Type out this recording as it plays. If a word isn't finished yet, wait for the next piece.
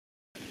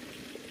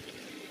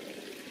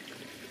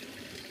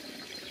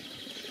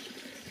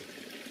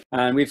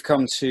and we've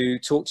come to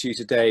talk to you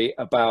today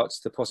about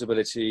the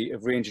possibility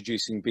of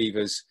reintroducing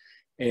beavers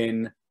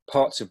in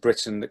parts of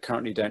Britain that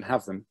currently don't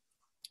have them.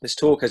 This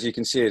talk, as you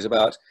can see, is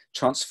about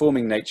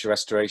transforming nature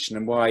restoration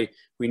and why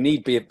we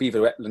need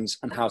beaver wetlands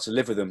and how to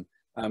live with them.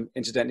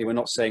 Incidentally, we're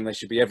not saying they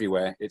should be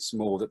everywhere. It's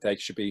more that they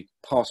should be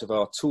part of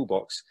our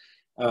toolbox.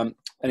 An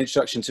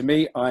introduction to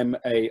me: I'm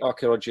an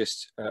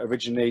archaeologist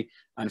originally,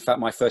 and in fact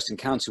my first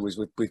encounter was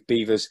with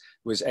beavers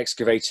was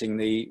excavating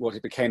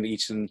what became the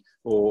Eton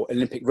or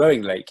Olympic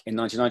rowing lake in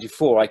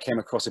 1994. I came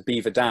across a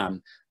beaver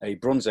dam, a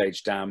Bronze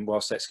Age dam,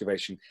 whilst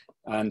excavation,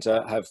 and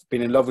have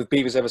been in love with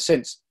beavers ever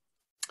since.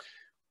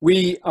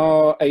 We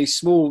are a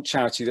small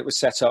charity that was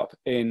set up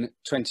in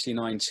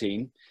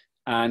 2019,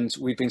 and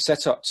we've been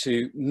set up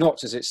to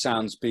not, as it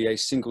sounds, be a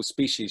single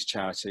species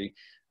charity,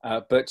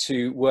 but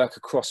to work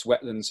across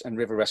wetlands and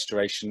river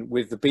restoration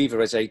with the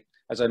beaver as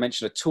I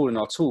mentioned, a tool in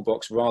our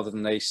toolbox rather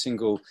than a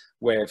single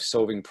way of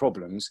solving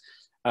problems.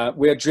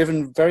 We are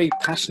driven very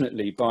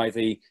passionately by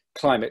the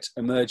climate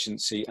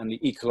emergency and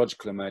the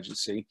ecological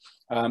emergency.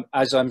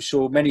 As I'm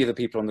sure many of the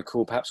people on the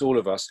call, perhaps all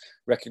of us,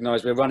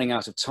 recognise we're running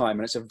out of time,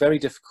 and it's a very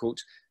difficult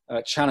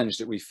challenge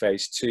that we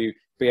face to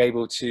be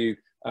able to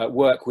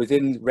work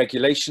within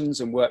regulations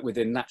and work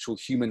within natural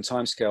human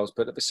timescales,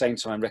 but at the same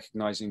time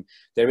recognising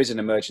there is an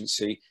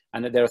emergency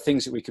and that there are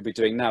things that we could be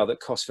doing now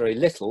that cost very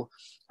little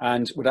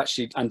and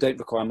don't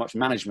require much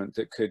management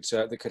that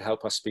could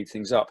help us speed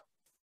things up.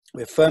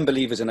 We're firm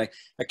believers in a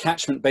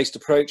catchment-based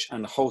approach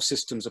and a whole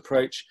systems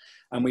approach,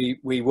 and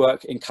we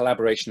work in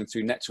collaboration and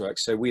through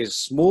networks. So we are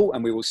small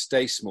and we will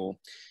stay small.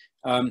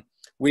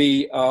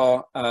 We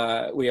are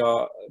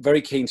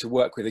very keen to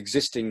work with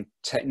existing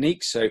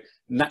techniques, so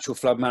natural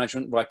flood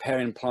management,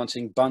 riparian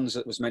planting, bunds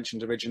that was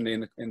mentioned originally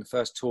in the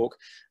first talk,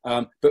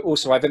 but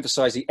also I've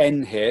emphasised the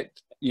N here.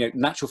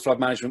 Natural flood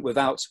management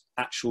without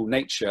actual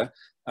nature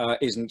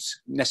isn't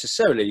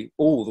necessarily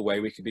all the way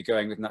we could be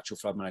going with natural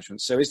flood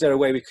management. So is there a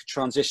way we could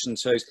transition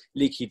those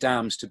leaky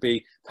dams to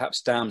be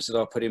perhaps dams that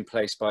are put in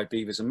place by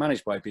beavers and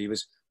managed by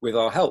beavers with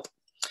our help?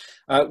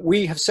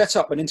 We have set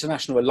up an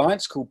international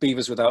alliance called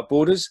Beavers Without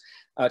Borders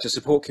to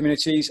support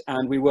communities,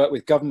 and we work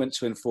with government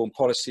to inform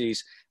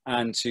policies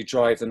and to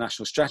drive the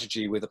national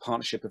strategy with a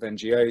partnership of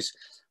NGOs.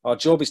 Our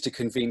job is to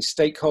convene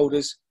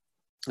stakeholders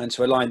and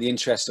to align the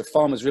interests of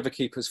farmers,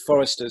 riverkeepers,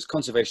 foresters,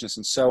 conservationists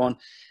and so on.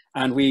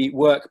 And we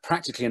work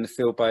practically in the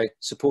field by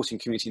supporting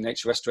community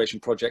nature restoration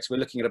projects. We're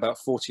looking at about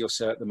 40 or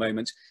so at the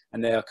moment,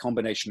 and they are a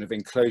combination of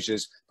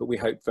enclosures, but we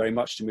hope very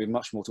much to move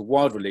much more to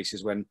wild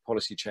releases when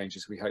policy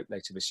changes, we hope,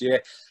 later this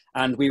year.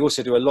 And we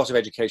also do a lot of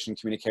education and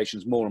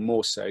communications, more and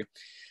more so.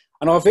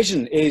 And our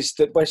vision is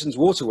that Britain's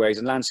waterways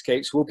and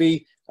landscapes will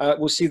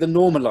see the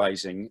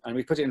normalising, and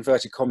we put it in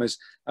inverted commas,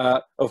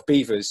 of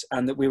beavers,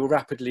 and that we will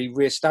rapidly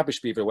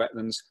re-establish beaver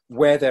wetlands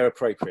where they're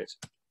appropriate.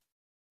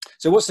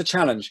 So what's the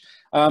challenge?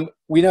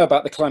 We know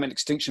about the climate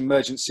extinction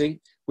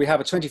emergency. We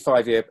have a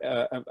 25-year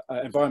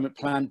environment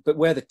plan, but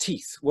where are the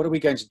teeth? What are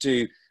we going to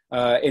do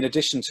in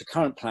addition to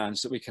current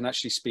plans that we can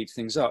actually speed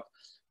things up?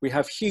 We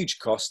have huge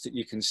costs that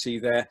you can see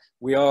there.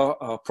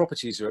 Our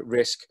properties are at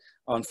risk.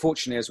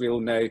 Unfortunately, as we all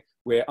know,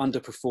 we're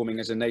underperforming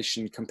as a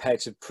nation compared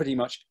to pretty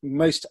much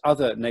most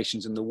other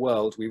nations in the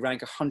world. We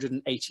rank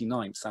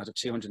 189th out of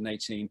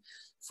 218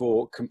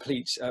 for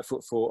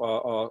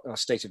our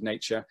state of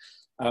nature.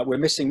 We're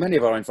missing many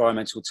of our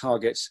environmental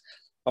targets.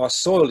 Our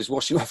soil is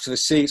washing off to the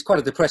sea. It's quite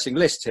a depressing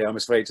list here, I'm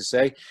afraid to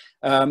say.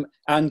 And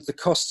the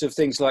costs of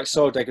things like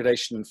soil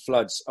degradation and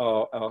floods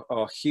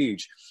are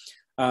huge.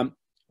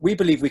 We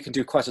believe we can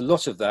do quite a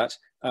lot of that,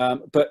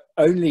 but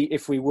only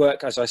if we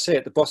work, as I say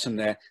at the bottom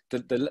there,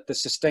 the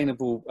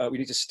sustainable, we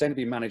need to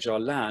sustainably manage our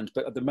land,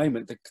 but at the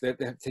moment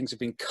the things have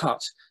been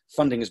cut,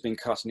 funding has been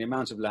cut and the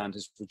amount of land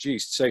is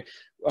reduced. So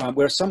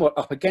we're somewhat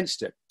up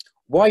against it.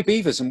 Why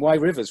beavers and why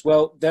rivers?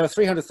 Well, there are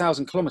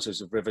 300,000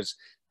 kilometres of rivers,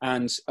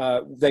 and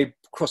they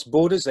cross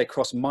borders, they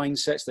cross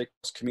mindsets, they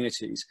cross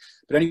communities,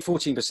 but only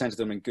 14% of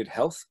them are in good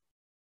health.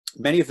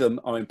 Many of them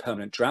are in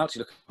permanent drought. You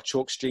look at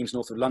chalk streams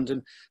north of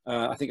London,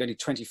 I think only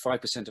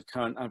 25% of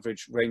current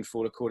average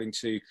rainfall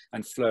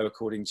and flow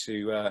according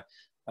to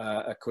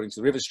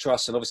the Rivers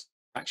Trust, and obviously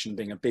action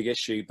being a big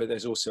issue, but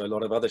there's also a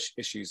lot of other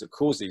issues that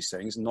cause these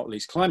things, not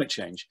least climate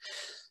change.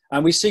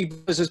 And we see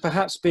beavers as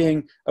perhaps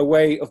being a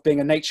way of being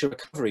a nature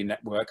recovery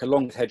network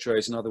along with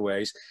hedgerows and other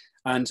ways.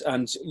 And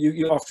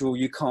after all,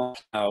 you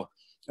can't plough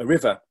a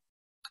river.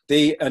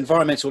 The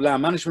environmental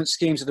land management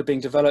schemes that are being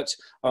developed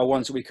are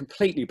ones that we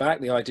completely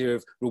back. The idea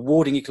of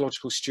rewarding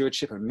ecological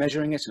stewardship and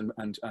measuring it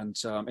and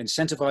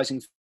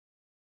incentivising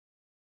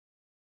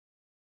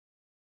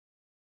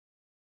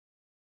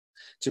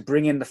to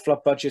bring in the flood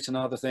budget and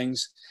other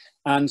things,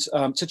 and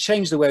to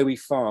change the way we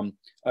farm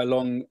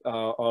along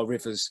our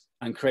rivers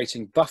and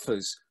creating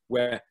buffers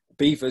where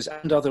beavers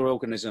and other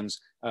organisms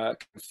can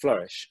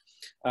flourish.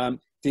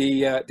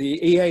 The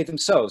EA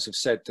themselves have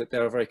said that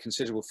there are very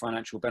considerable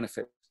financial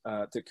benefits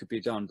that could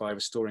be done by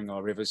restoring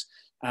our rivers,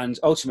 and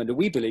ultimately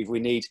we believe we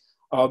need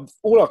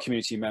all our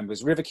community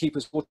members, river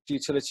keepers, water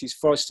utilities,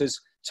 foresters,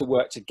 to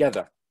work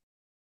together.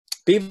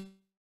 Beaver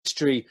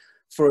history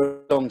for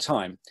a long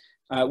time.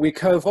 We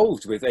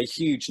co-evolved with a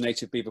huge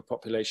native beaver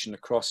population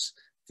across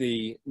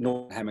the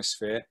Northern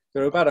Hemisphere.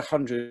 There are about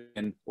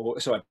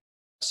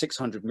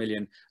 600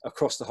 million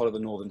across the whole of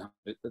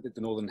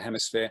the Northern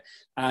Hemisphere.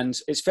 And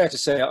it's fair to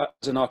say,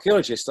 as an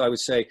archaeologist, I would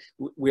say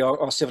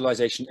our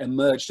civilization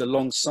emerged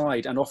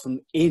alongside and often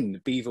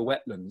in beaver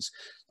wetlands.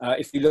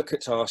 If you look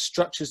at our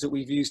structures that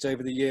we've used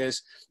over the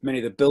years, many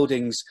of the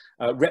buildings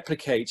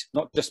replicate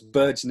not just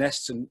birds'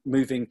 nests and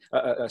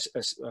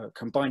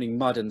combining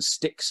mud and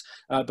sticks,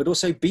 but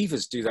also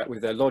beavers do that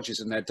with their lodges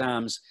and their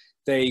dams.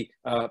 They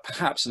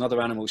perhaps, and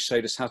other animals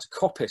showed us how to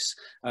coppice.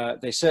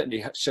 They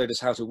certainly showed us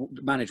how to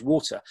manage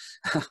water.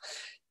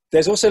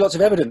 There's also lots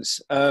of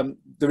evidence. The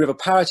River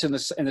Parrett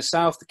in the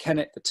south, the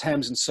Kennet, the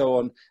Thames, and so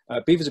on.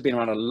 Beavers have been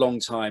around a long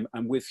time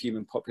and with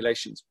human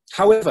populations.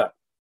 However,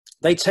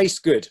 they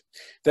taste good.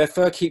 Their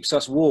fur keeps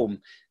us warm.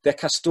 Their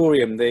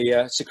castoreum,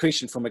 the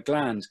secretion from a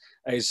gland,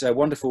 is a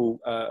wonderful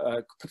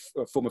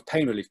form of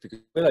pain relief because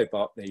of willow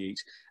bark they eat.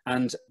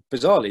 And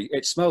bizarrely,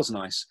 it smells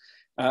nice.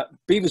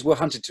 Beavers were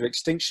hunted to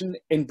extinction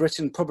in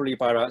Britain probably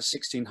by around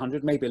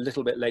 1600, maybe a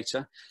little bit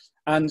later.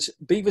 And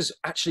beavers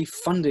actually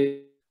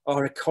funded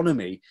our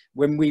economy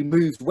when we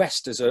moved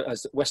west as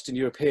Western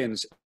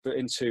Europeans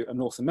into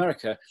North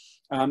America.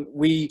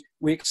 We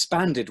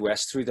expanded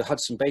west through the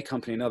Hudson Bay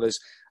Company and others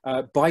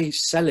by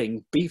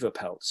selling beaver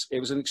pelts. It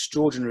was an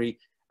extraordinary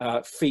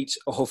feat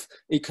of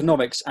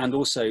economics and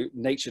also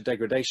nature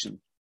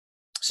degradation.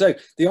 So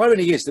the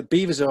irony is that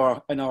beavers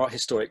are in our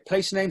historic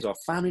place names, our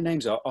family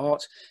names, our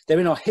art. They're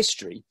in our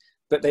history,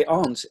 but they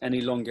aren't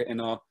any longer in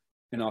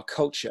our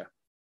culture.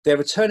 They're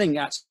returning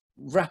at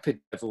rapid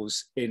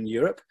levels in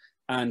Europe.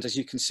 And as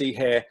you can see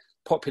here,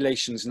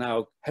 populations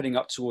now heading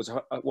up towards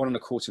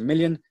 1.25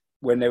 million,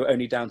 when they were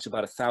only down to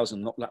about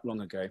 1,000 not that long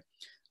ago.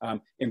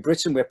 In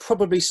Britain, we're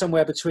probably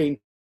somewhere between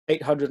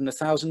 800 and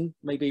 1,000,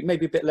 maybe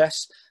a bit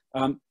less.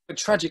 But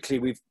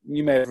tragically,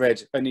 you may have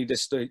read only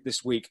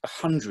this week,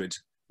 100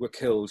 were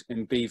killed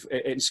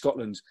in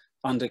Scotland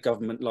under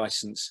government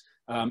license.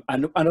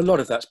 And a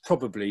lot of that's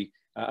probably,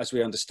 as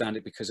we understand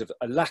it, because of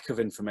a lack of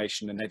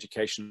information and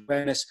education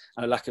awareness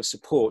and a lack of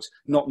support,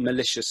 not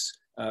malicious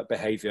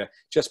behaviour,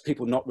 just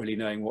people not really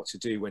knowing what to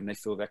do when they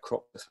feel their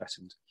crop is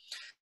threatened.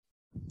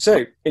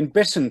 So in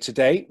Britain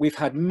today, we've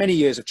had many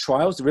years of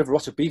trials. The River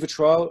Otter Beaver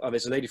Trial,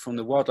 there's a lady from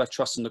the Wildlife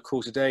Trust on the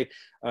call today,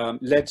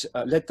 led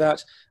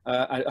that,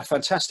 a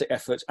fantastic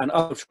effort, and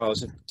other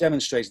trials have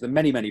demonstrated the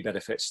many, many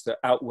benefits that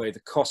outweigh the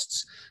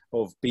costs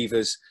of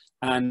beavers.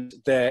 And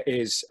there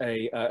is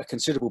a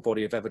considerable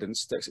body of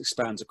evidence that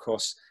expands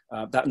across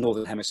that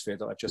Northern Hemisphere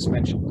that I've just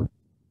mentioned.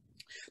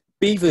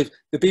 The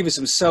beavers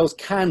themselves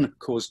can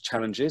cause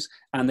challenges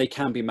and they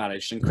can be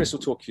managed. And Chris will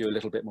talk to you a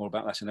little bit more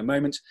about that in a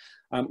moment.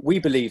 We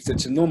believe that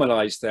to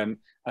normalise them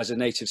as a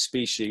native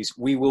species,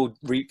 we will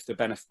reap the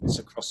benefits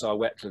across our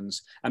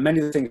wetlands. And many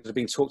of the things that have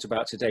been talked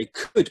about today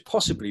could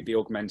possibly be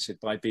augmented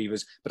by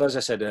beavers, but as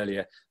I said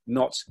earlier,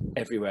 not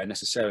everywhere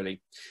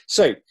necessarily.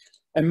 So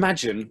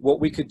imagine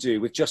what we could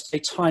do with just a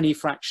tiny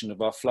fraction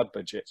of our flood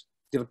budget.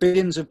 There are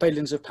billions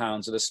of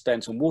pounds that are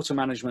spent on water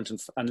management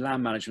and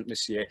land management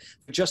this year.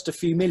 For just a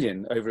few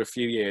million over a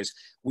few years,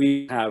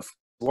 we have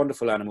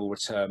wonderful animal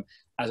return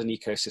as an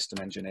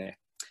ecosystem engineer.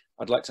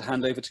 I'd like to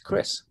hand over to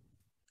Chris.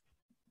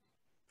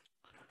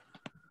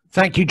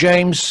 Thank you,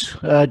 James.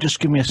 Just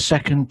give me a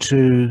second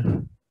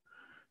to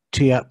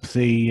tee up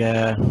the,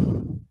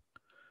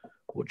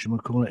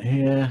 whatchamacallit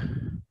here.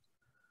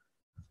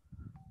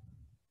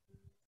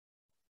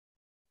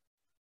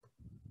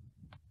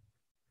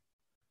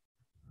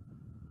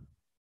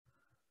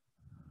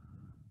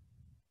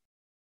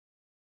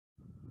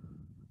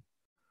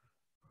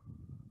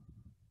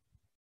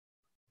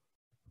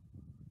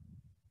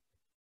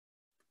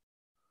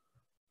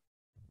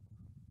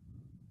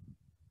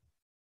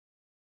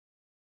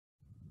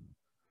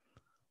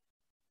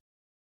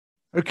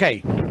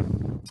 Okay,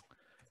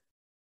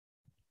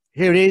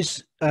 here it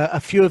is, a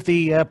few of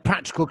the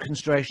practical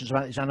considerations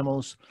about these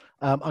animals.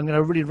 I'm going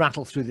to really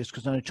rattle through this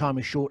because I know time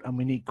is short and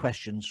we need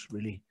questions,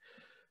 really.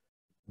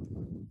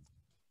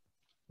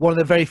 One of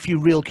the very few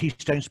real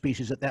keystone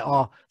species that there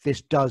are,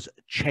 this does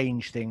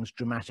change things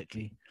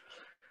dramatically.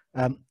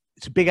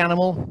 It's a big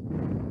animal,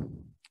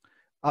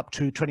 up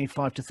to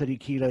 25 to 30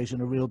 kilos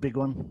in a real big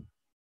one.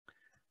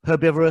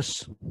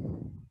 Herbivorous,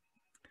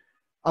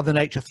 other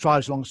nature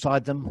thrives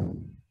alongside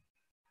them.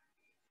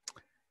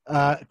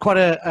 Quite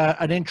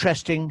an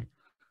interesting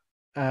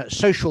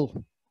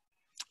social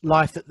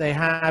life that they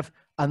have,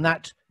 and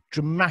that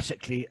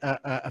dramatically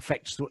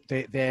affects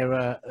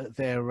their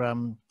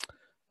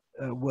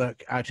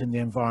work out in the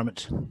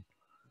environment.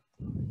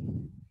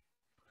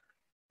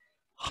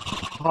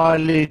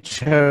 Highly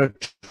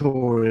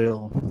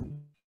territorial.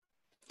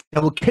 They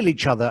will kill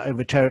each other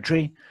over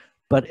territory,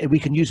 but we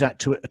can use that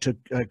to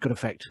good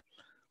effect.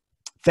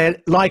 They're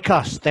like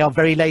us, they are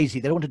very lazy.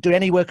 They don't want to do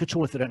any work at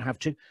all if they don't have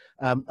to,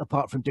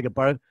 apart from dig a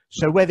burrow.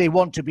 So where they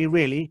want to be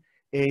really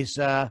is,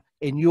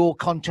 in your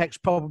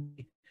context,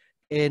 probably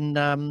in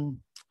the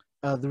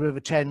River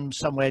Thames,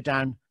 somewhere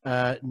down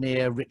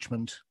near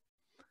Richmond.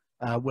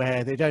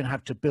 where they don't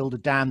have to build a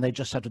dam, they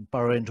just have to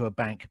burrow into a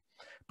bank.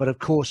 But of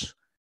course,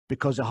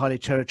 because they're highly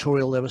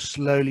territorial, they will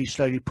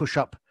slowly push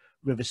up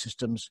river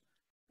systems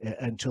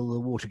until the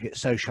water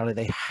gets so shallow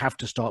they have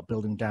to start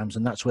building dams,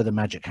 and that's where the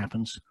magic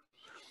happens.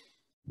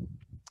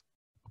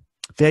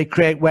 They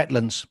create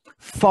wetlands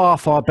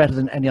far better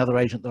than any other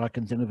agent that I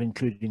can think of,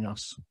 including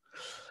us.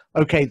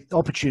 Okay,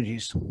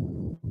 opportunities.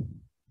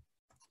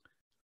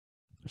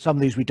 Some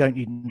of these we don't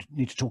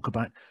need to talk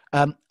about.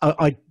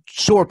 I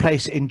saw a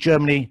place in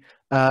Germany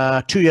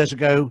 2 years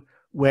ago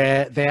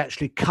where they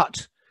actually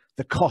cut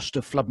the cost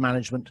of flood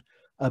management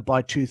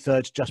by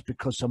 2/3 just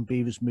because some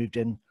beavers moved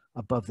in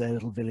above their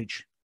little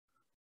village.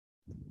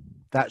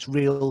 That's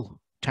real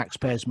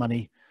taxpayers'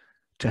 money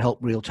to help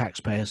real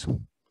taxpayers.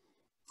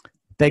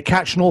 They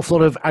catch an awful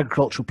lot of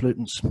agricultural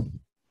pollutants,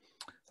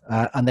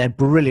 and they're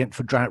brilliant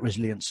for drought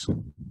resilience.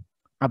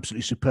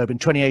 Absolutely superb. In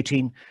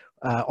 2018,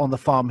 on the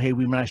farm here,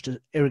 we managed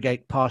to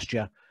irrigate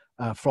pasture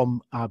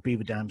from our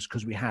beaver dams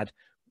because we had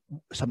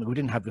something we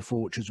didn't have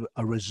before, which was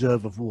a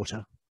reserve of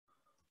water.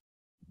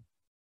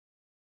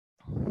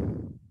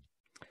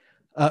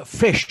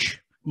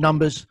 Fish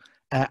numbers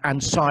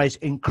and size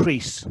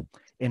increase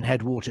in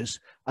headwaters.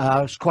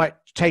 I was quite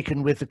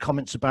taken with the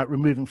comments about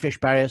removing fish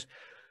barriers.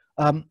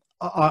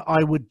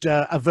 I would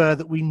aver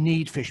that we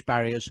need fish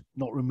barriers,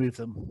 not remove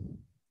them.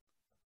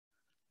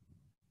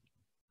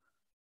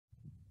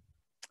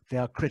 They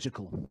are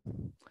critical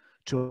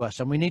to us,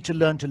 and we need to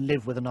learn to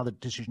live with another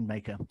decision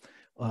maker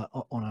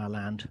on our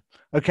land.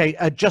 Okay,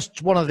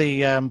 just one of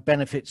the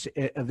benefits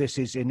of this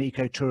is in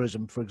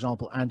ecotourism, for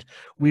example, and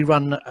we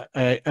run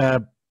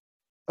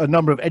a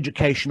number of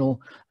educational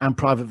and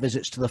private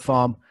visits to the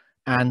farm,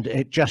 and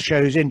it just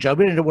shows in Joe.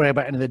 We don't need to worry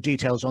about any of the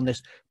details on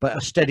this, but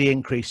a steady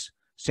increase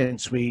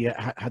since we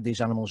had these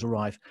animals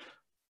arrive.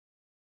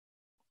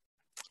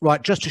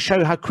 Right, just to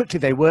show how quickly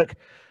they work,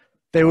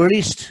 they were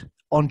released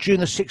on June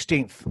the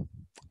 16th,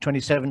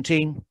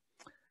 2017,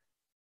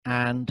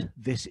 and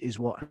this is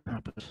what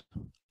happened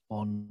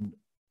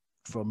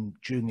from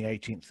June the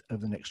 18th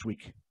of the next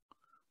week.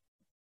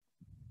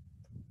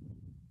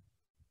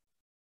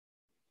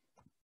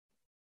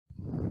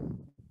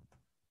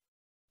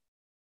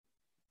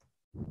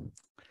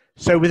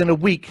 So within a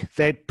week,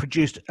 they'd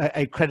produced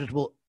a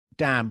creditable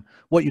dam.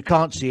 What you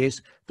can't see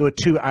is there were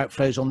 2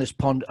 outflows on this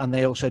pond, and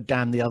they also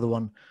dammed the other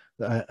one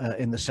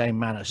in the same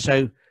manner.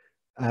 So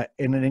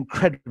in an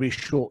incredibly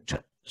short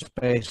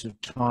space of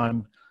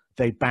time,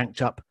 they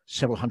banked up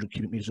several hundred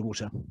cubic meters of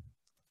water.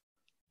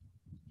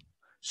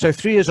 So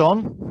 3 years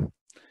on,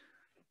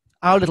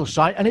 our little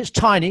site, and it's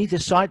tiny,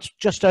 this site's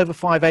just over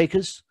 5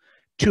 acres,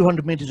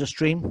 200 meters of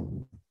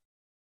stream.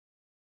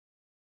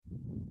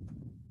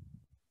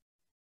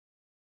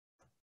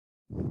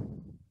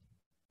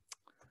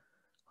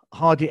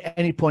 Hardly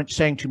any point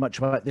saying too much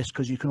about this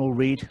because you can all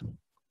read.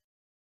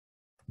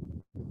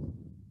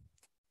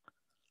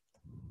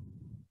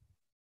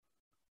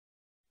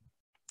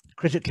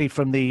 Critically,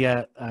 from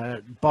the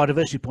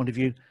biodiversity point of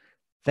view,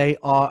 they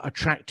are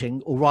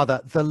attracting, or rather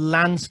the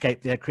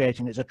landscape they're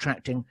creating is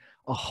attracting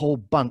a whole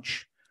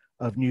bunch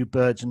of new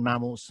birds and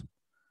mammals,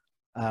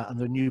 and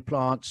the new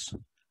plants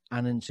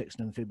and insects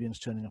and amphibians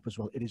turning up as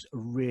well. It is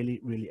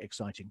really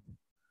exciting.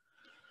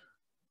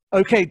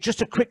 Okay,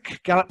 just a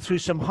quick gallop through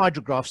some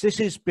hydrographs. This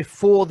is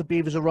before the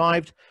beavers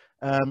arrived,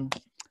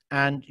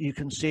 and you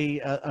can see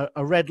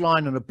a red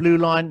line and a blue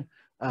line.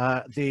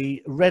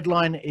 The red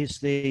line is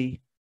the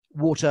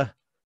water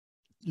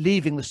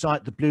leaving the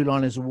site, the blue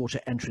line is the water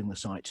entering the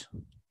site.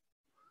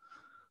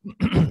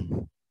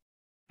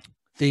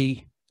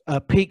 The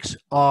peaks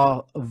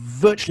are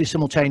virtually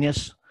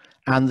simultaneous,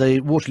 and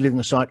the water leaving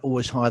the site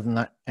always higher than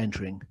that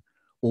entering,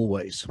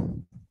 always.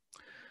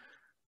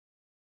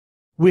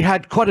 We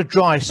had quite a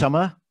dry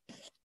summer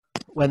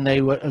when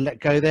they were let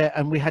go there,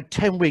 and we had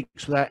 10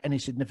 weeks without any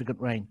significant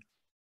rain.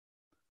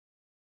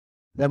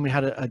 Then we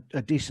had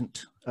a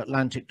decent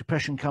Atlantic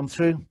depression come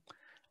through,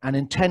 and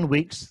in 10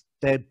 weeks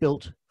they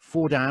built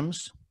 4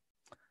 dams,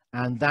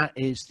 and that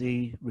is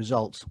the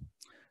result.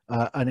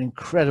 An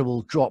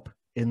incredible drop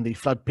in the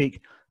flood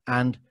peak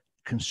and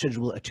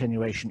considerable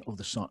attenuation of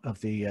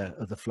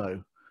the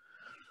flow.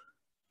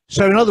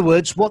 So in other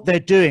words, what they're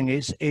doing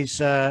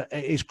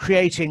is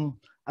creating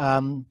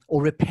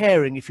or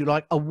repairing, if you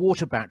like, a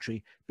water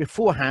battery.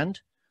 Beforehand,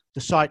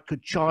 the site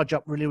could charge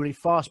up really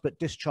fast, but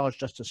discharge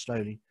just as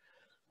slowly.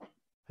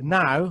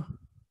 Now,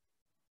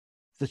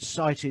 the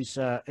site is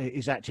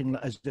acting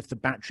as if the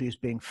battery is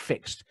being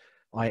fixed.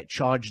 It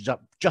charges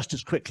up just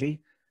as quickly,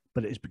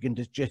 but it is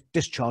beginning to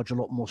discharge a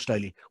lot more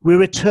slowly. We're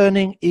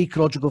returning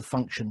ecological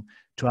function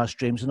to our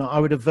streams, and I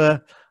would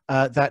aver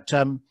that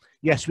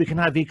yes, we can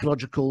have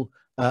ecological,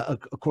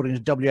 according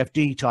to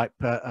WFD type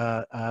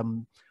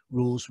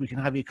rules, we can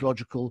have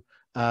ecological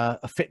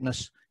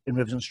fitness in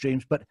rivers and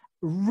streams, but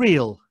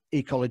real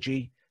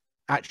ecology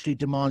actually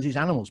demands these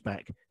animals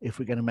back if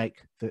we're going to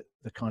make the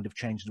kind of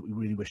change that we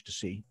really wish to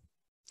see.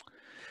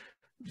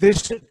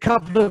 This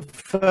couple of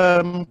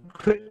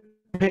quick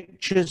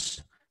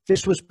pictures.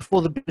 This was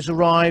before the beavers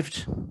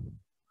arrived.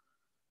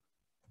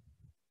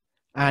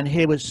 And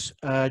here was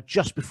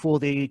just before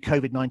the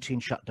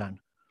COVID-19 shutdown,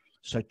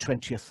 so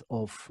 20th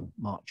of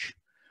March.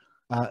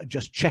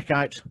 Just check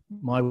out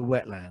my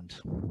wetland.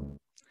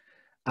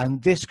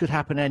 And this could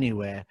happen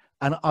anywhere.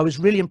 And I was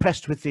really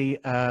impressed with the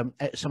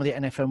some of the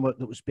NFM work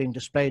that was being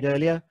displayed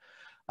earlier.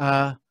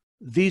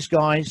 These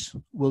guys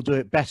will do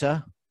it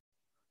better,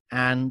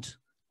 and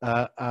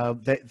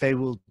they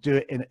will do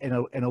it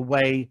in a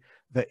way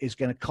that is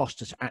going to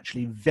cost us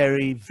actually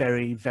very,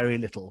 very, very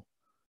little.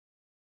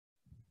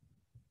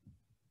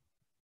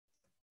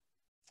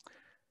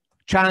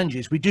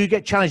 Challenges. We do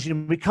get challenges,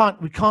 and we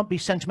can't be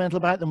sentimental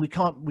about them. We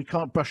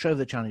can't brush over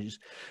the challenges.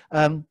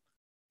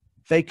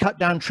 They cut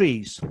down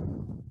trees.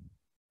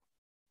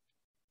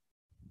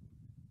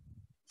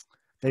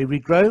 They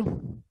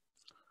regrow,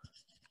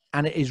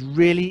 and it is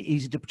really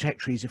easy to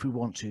protect trees if we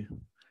want to.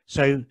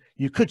 So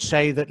you could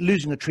say that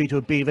losing a tree to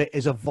a beaver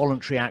is a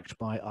voluntary act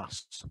by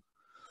us.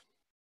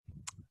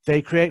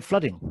 They create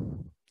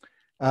flooding,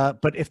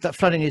 but if that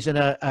flooding is in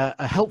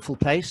a helpful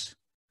place,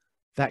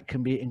 that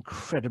can be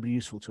incredibly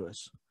useful to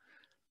us.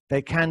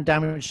 They can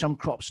damage some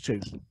crops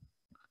too.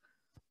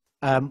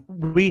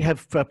 We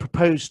have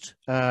proposed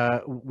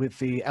with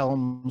the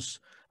elms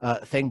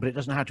thing, but it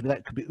doesn't have to be that.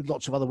 It could be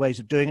lots of other ways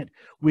of doing it.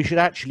 We should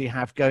actually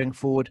have, going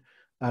forward,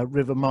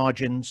 river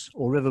margins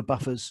or river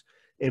buffers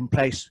in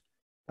place.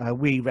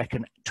 We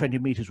reckon 20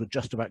 meters would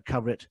just about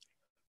cover it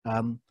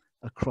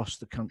across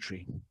the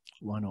country.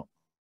 Why not?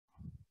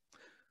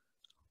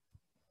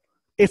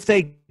 If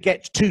they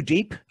get too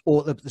deep,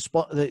 or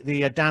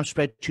the dam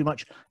spread too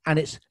much, and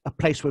it's a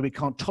place where we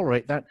can't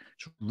tolerate that,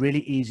 it's really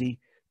easy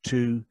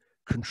to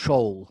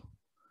control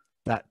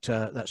that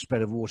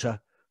spread of water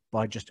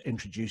by just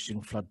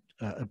introducing flow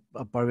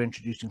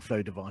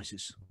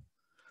devices.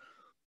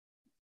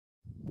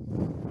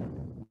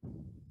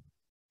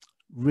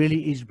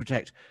 Really easy to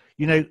protect.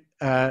 You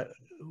know,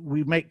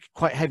 we make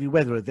quite heavy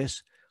weather of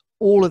this.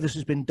 All of this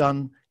has been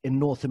done in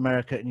North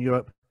America and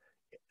Europe.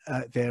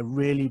 They're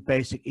really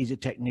basic, easy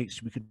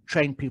techniques. We could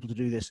train people to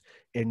do this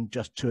in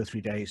just 2 or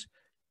 3 days.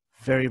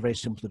 Very, very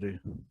simple to do.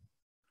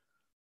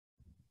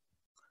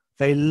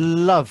 They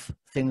love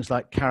things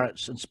like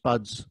carrots and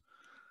spuds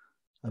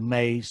and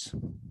maize.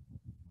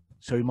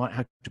 So we might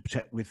have to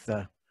protect with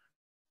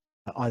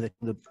either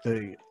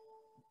the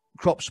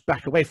crops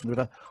back away from the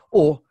river,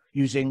 or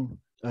using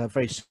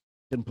very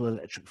simple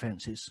electric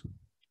fences.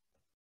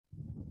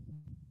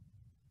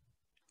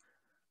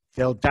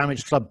 They'll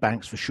damage flood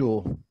banks for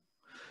sure.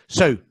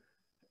 So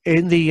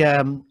in the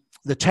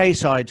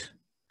Tayside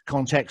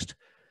context,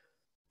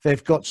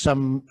 they've got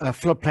some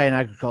floodplain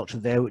agriculture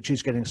there, which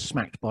is getting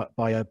smacked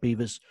by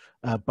beavers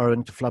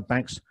burrowing to flood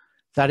banks.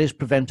 That is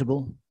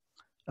preventable.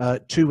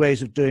 2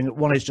 ways of doing it.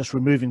 One is just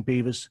removing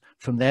beavers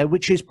from there,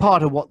 which is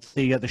part of what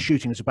the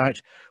shooting is about,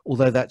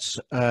 although that's,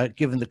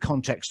 given the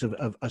context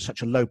of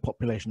such a low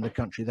population in the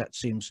country, that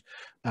seems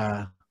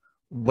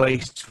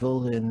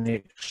wasteful in the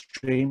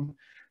extreme.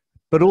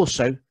 But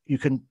also, you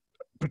can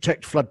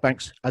protect flood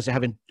banks, as they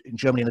have in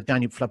Germany in the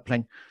Danube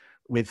floodplain,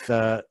 with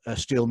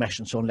steel mesh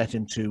and so on let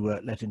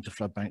into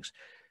flood banks.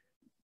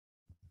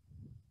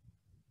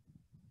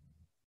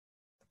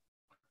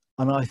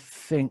 And I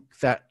think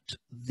that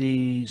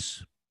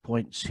these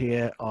points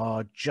here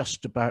are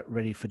just about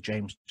ready for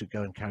James to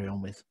go and carry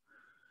on with.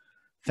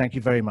 Thank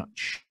you very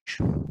much.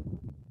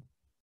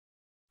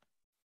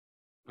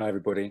 Hi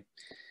everybody.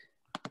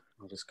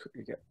 I'll just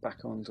quickly get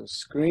back onto the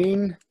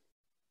screen.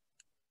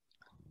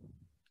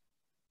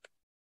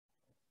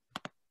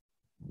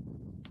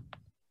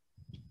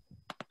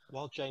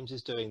 While James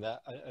is doing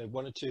that,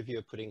 one or two of you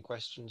are putting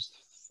questions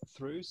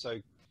through, so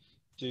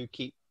do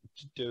keep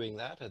doing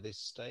that at this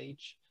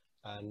stage,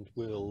 and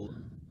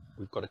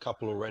we've got a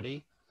couple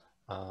already,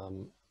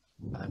 and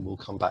we'll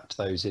come back to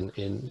those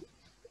in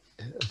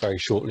very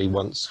shortly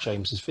once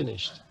James has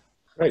finished.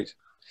 Great.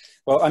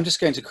 Well, I'm just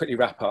going to quickly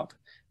wrap up.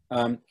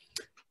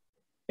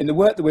 In the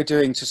work that we're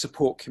doing to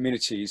support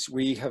communities,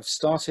 we have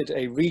started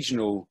a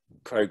regional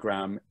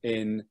programme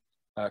in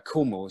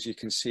Cornwall, as you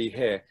can see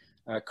here.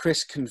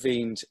 Chris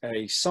convened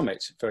a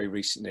summit very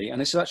recently, and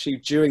this is actually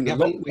during the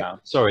lockdown.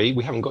 Sorry,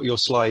 we haven't got your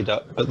slide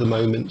up at the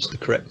moment, the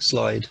correct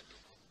slide.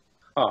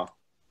 Ah,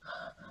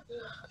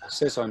 it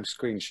says I'm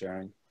screen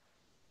sharing.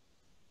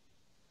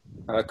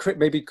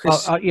 Maybe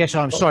Chris. Yes,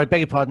 I'm sorry,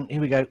 beg your pardon.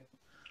 Here we go.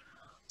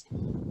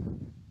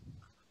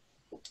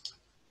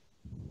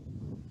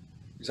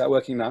 Is that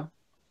working now?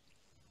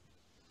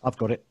 I've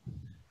got it.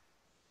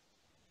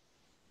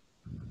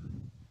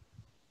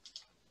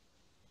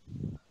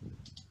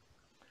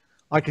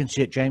 I can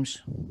see it,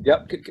 James.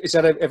 Yep. Is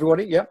that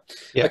everybody? Yep.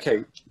 Yeah.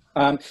 Okay.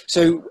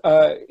 So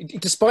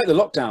despite the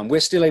lockdown, we're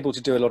still able to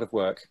do a lot of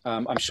work.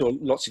 I'm sure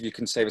lots of you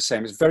can say the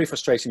same. It's very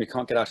frustrating we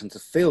can't get out into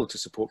the field to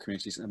support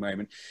communities at the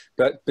moment.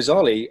 But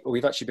bizarrely,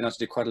 we've actually been able to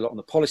do quite a lot on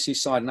the policy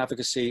side and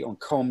advocacy, on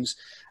comms,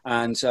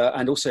 and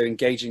also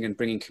engaging and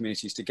bringing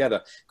communities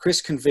together.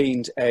 Chris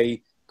convened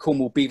a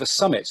Cornwall Beaver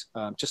Summit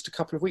just a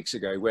couple of weeks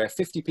ago, where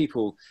 50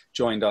 people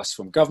joined us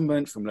from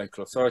government, from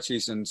local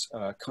authorities and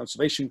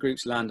conservation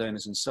groups,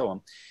 landowners and so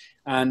on.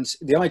 And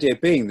the idea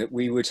being that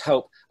we would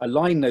help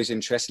align those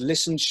interests,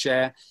 listen,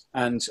 share,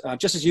 and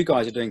just as you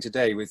guys are doing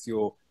today with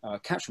your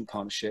catchment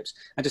partnerships,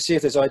 and to see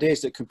if there's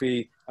ideas that could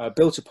be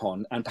built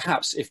upon. And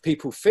perhaps if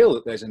people feel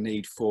that there's a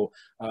need for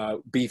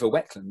beaver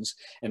wetlands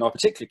in our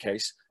particular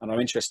case and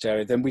our interest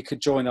area, then we could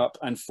join up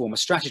and form a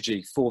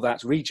strategy for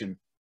that region,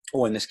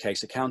 or in this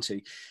case, a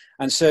county.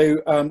 And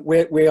so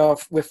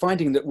we're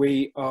finding that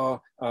we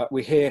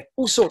hear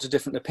all sorts of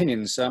different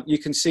opinions. You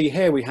can see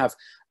here we have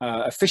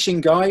a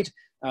fishing guide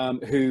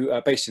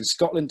who based in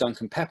Scotland,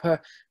 Duncan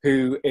Pepper,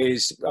 who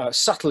is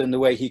subtle in the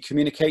way he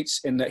communicates,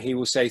 in that he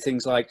will say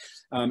things like,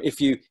 if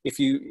he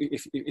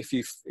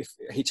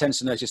tends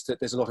to notice that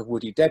there's a lot of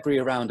woody debris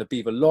around a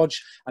beaver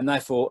lodge, and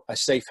therefore a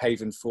safe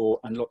haven for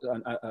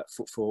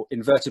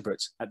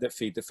invertebrates that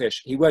feed the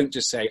fish. He won't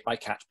just say, I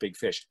catch big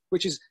fish,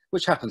 which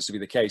happens to be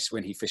the case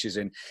when he fishes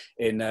in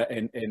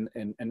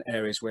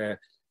areas where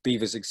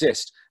beavers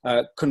exist.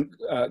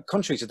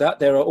 Contrary to that,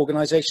 there are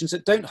organisations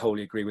that don't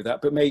wholly agree with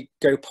that, but may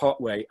go part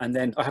way. And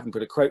then I haven't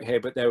put a quote here,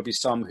 but there will be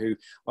some who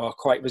are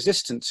quite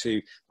resistant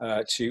to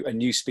a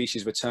new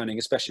species returning,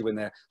 especially when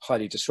they're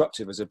highly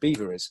disruptive, as a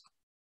beaver is.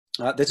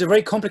 There's a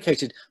very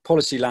complicated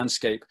policy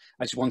landscape,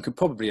 as one can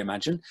probably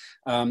imagine.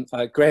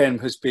 Graham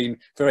has been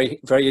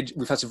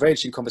we've had some very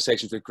interesting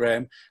conversations with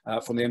Graham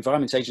from the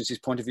Environment Agency's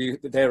point of view.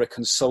 They're a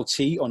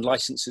consultee on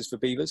licences for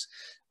beavers.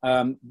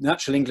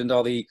 Natural England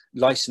are the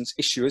licence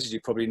issuers, as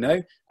you probably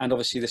know, and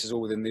obviously this is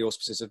all within the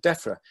auspices of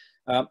DEFRA.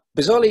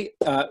 Bizarrely,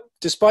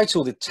 despite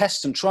all the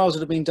tests and trials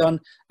that have been done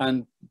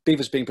and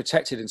beavers being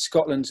protected in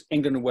Scotland,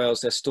 England and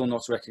Wales, they're still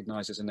not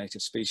recognised as a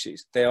native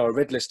species. They are a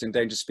red list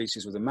endangered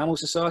species with the Mammal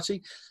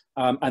Society,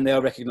 and they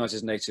are recognised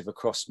as native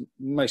across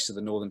most of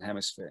the Northern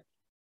Hemisphere.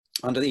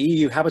 Under the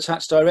EU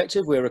Habitats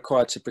Directive, we're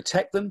required to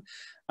protect them,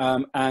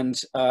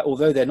 and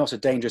although they're not a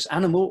dangerous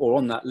animal or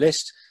on that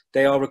list,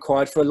 they are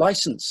required for a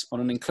licence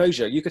on an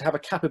enclosure. You could have a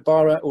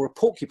capybara or a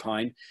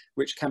porcupine,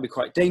 which can be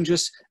quite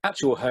dangerous, at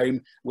your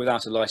home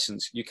without a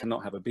licence. You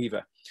cannot have a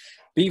beaver.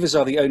 Beavers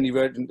are the only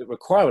rodent that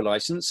require a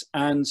licence,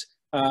 and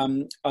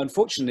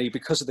unfortunately,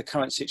 because of the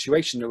current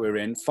situation that we're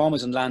in,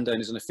 farmers and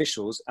landowners and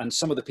officials, and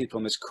some of the people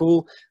on this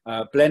call,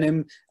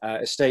 Blenheim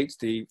Estate,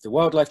 the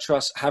Wildlife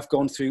Trust, have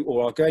gone through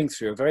or are going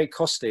through a very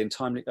costly and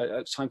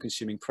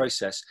time-consuming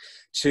process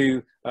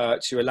to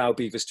allow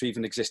beavers to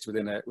even exist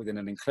within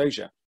an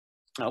enclosure.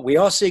 We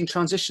are seeing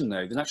transition,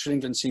 though. The Natural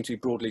England seem to be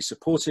broadly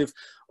supportive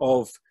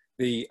of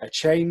the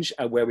change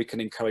where we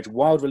can encourage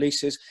wild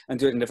releases and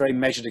do it in a very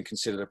measured and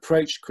considered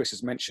approach. Chris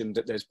has mentioned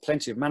that there's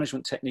plenty of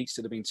management techniques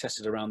that have been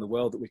tested around the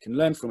world that we can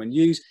learn from and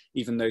use,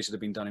 even those that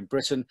have been done in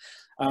Britain.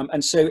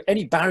 And so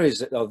any barriers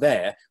that are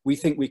there, we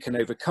think we can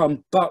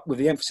overcome, but with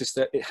the emphasis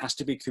that it has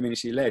to be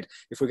community-led.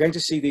 If we're going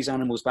to see these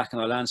animals back in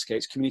our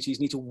landscapes,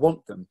 communities need to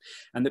want them,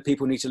 and that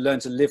people need to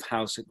learn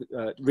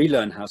to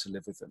relearn how to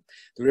live with them.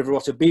 The River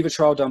Otter Beaver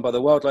trial done by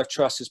the Wildlife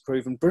Trust has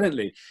proven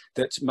brilliantly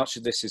that much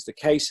of this is the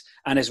case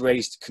and has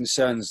raised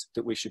concerns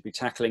that we should be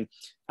tackling.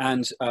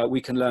 And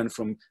we can learn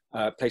from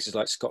places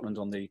like Scotland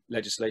on the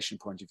legislation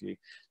point of view.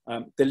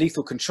 The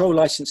lethal control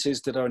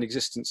licenses that are in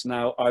existence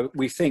now,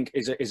 we think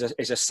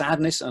is a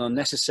sadness and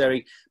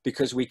unnecessary,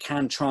 because we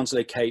can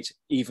translocate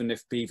even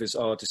if beavers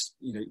are just,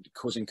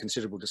 causing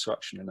considerable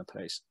disruption in a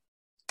place.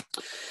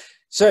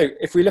 So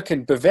if we look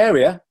in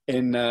Bavaria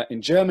in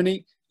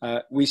Germany,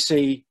 we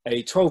see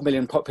a 12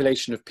 million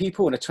population of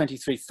people and a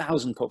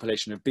 23,000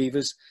 population of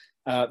beavers.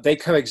 They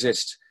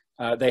coexist.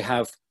 They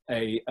have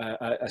a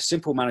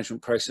simple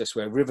management process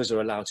where rivers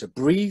are allowed to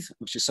breathe,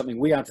 which is something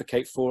we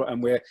advocate for,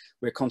 and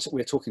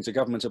we're talking to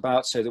government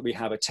about, so that we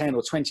have a 10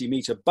 or 20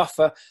 metre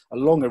buffer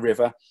along a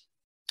river,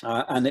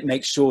 and it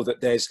makes sure that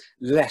there's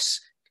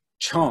less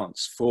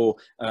chance for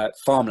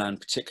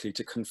farmland particularly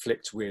to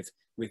conflict with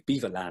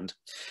beaver land.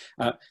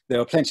 There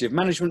are plenty of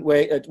management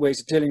ways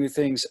of dealing with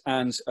things,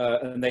 and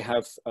they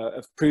have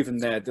proven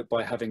there that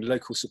by having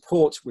local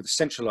support with a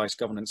centralised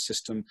governance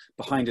system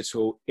behind it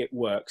all, it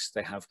works.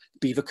 They have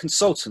beaver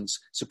consultants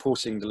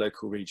supporting the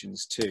local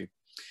regions too.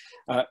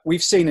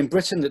 We've seen in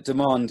Britain that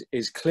demand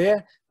is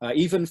clear.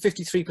 Even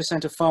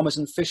 53% of farmers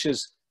and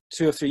fishers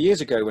 2 or 3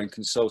 years ago, when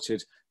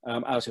consulted,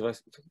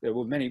 there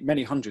were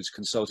many hundreds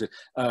consulted,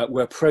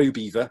 were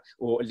pro-beaver,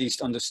 or at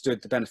least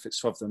understood the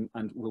benefits of them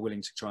and were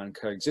willing to try and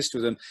coexist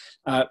with them.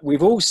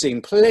 We've all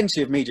seen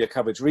plenty of media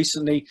coverage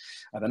recently,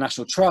 the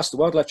National Trust, the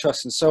Wildlife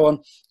Trust and so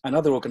on, and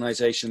other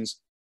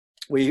organisations.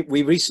 We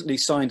recently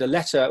signed a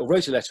letter, or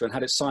wrote a letter and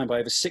had it signed by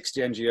over 60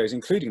 NGOs,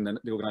 including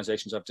the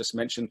organisations I've just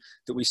mentioned,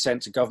 that we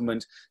sent to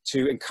government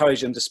to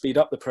encourage them to speed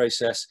up the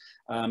process,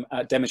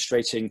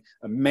 demonstrating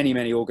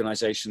many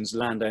organisations,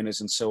 landowners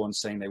and so on,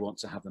 saying they want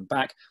to have them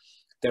back.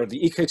 There are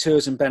the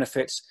ecotourism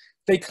benefits.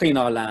 They clean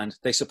our land,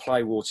 they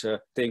supply water,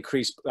 they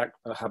increase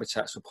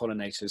habitats for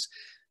pollinators.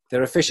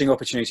 There are fishing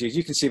opportunities.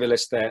 You can see the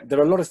list there. There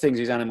are a lot of things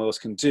these animals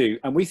can do,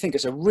 and we think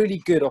it's a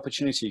really good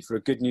opportunity for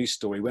a good news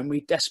story when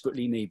we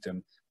desperately need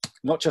them.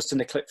 Not just in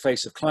the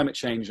face of climate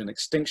change and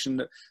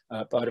extinction,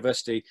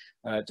 biodiversity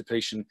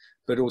depletion,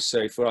 but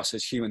also for us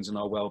as humans and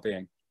our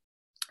well-being.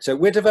 So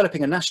we're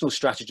developing a national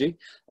strategy.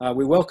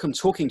 We welcome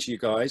talking to you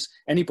guys,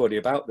 anybody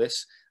about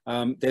this.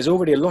 There's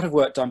already a lot of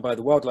work done by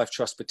the Wildlife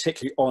Trust,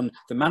 particularly on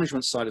the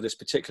management side of this.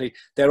 Particularly,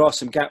 there are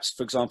some gaps,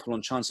 for example,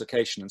 on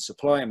translocation and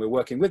supply, and we're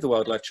working with the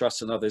Wildlife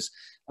Trust and others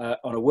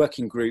on a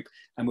working group,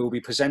 and we'll be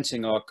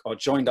presenting our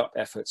joined up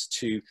efforts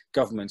to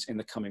government in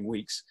the coming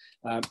weeks.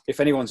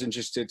 If anyone's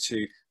interested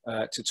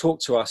to talk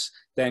to us,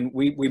 then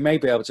we may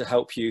be able to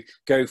help you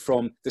go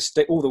from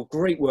all the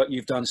great work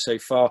you've done so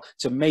far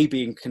to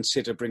maybe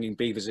consider bringing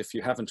beavers, if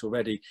you haven't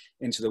already,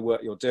 into the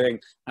work you're doing,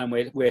 and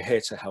we're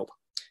here to help.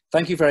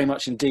 Thank you very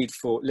much indeed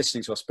for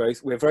listening to us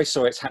both. We're very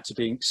sorry it's had to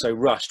be so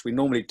rushed. We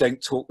normally don't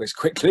talk this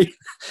quickly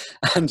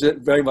and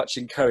very much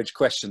encourage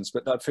questions,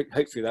 but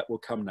hopefully that will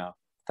come now.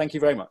 Thank you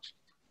very much.